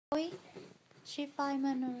Zoey, she 5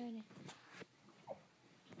 months already.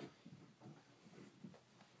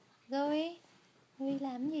 Zoey, Zoey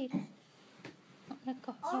làm gì đó?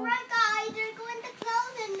 Alright guys, they're going to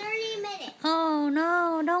close in 30 minutes. Oh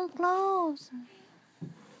no, don't close.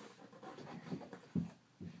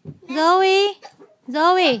 Zoey,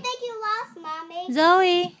 Zoey. What did you lost, Mommy?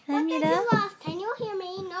 Zoey, What làm gì did đó? you lost? Can you hear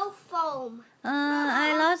me? No foam.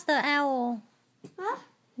 I lost the owl. Huh?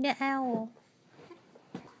 The owl.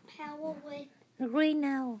 Owl with The green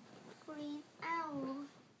owl. green owl.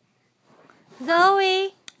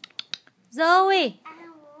 Zoey, Zoey,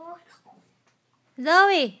 Owl.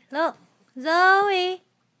 Zoey, look, Zoey.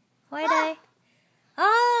 Quay đây.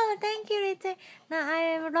 Oh, thank you, Rita. Now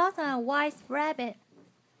I lost a white rabbit.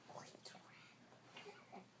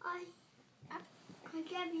 I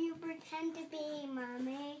have you pretend to be,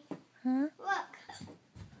 Mommy. Huh? Look.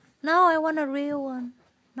 No, I want a real one,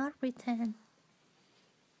 not pretend.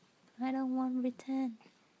 I don't want pretend.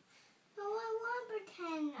 No, I want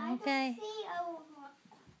pretend. Okay. I don't see a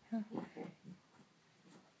one.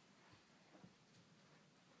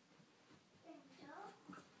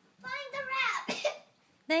 Find the rabbit.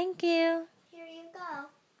 Thank you. Here you go.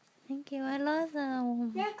 Thank you. I lost a...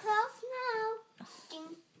 They're close now.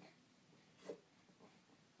 Ding.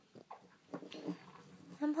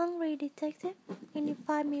 I'm hungry, detective. Can you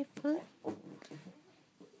find me food?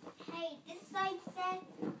 Hey, this side said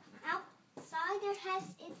outside there has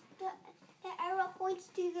the arrow points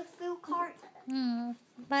to the food cart.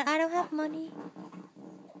 But I don't have money.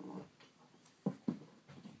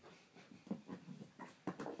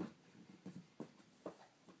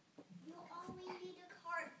 You only need a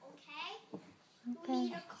cart, okay? Okay. You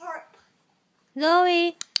need a cart.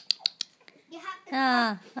 Zoey. You have to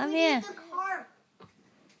I'm you here. need the cart.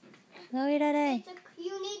 Zoey ra đây.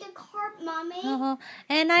 You need a cart, Mommy.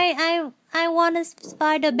 And I want to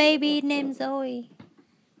find a baby named Zoey.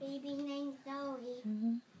 Baby named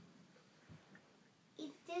Zoey.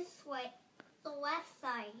 It's this way, the left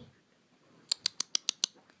side.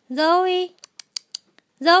 Zoey.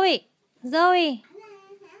 Zoey. Zoey.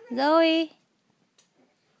 Zoey.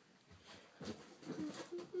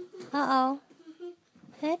 Uh-oh.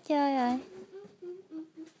 Hết chơi rồi.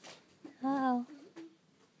 Uh-oh.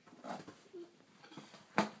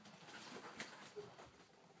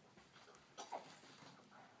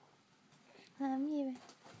 Làm gì vậy?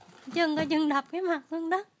 Chừng coi chừng đập cái mặt xuống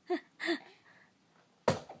đất.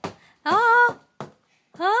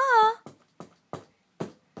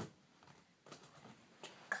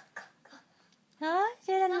 Đó,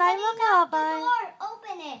 chị định lấy mất cái hộp rồi.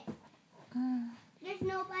 Open it. There's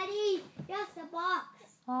nobody, just a box.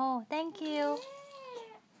 Oh, thank you.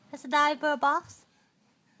 It's a diaper box.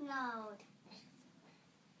 No.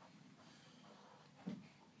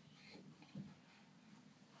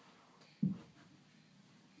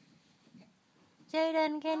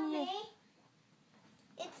 Jaden, can you?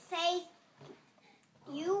 It says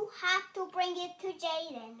you have to bring it to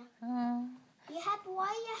Jaden.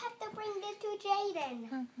 Why you have to bring it to Jaden?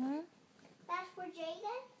 That's for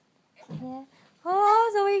Jaden? Yeah.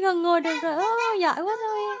 Zoey gần ngồi được rồi. Giỏi quá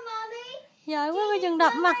Zoey. Giỏi quá, coi chừng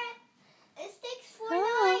đập mặt. It's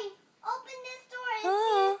 649. Open this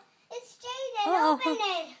door. It's Jaden. Open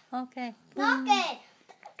it. Okay. Lock it.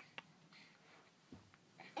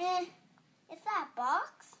 Is that a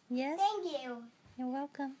box? Yes. Thank you. You're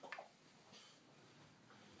welcome.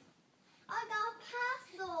 I got a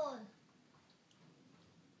parcel.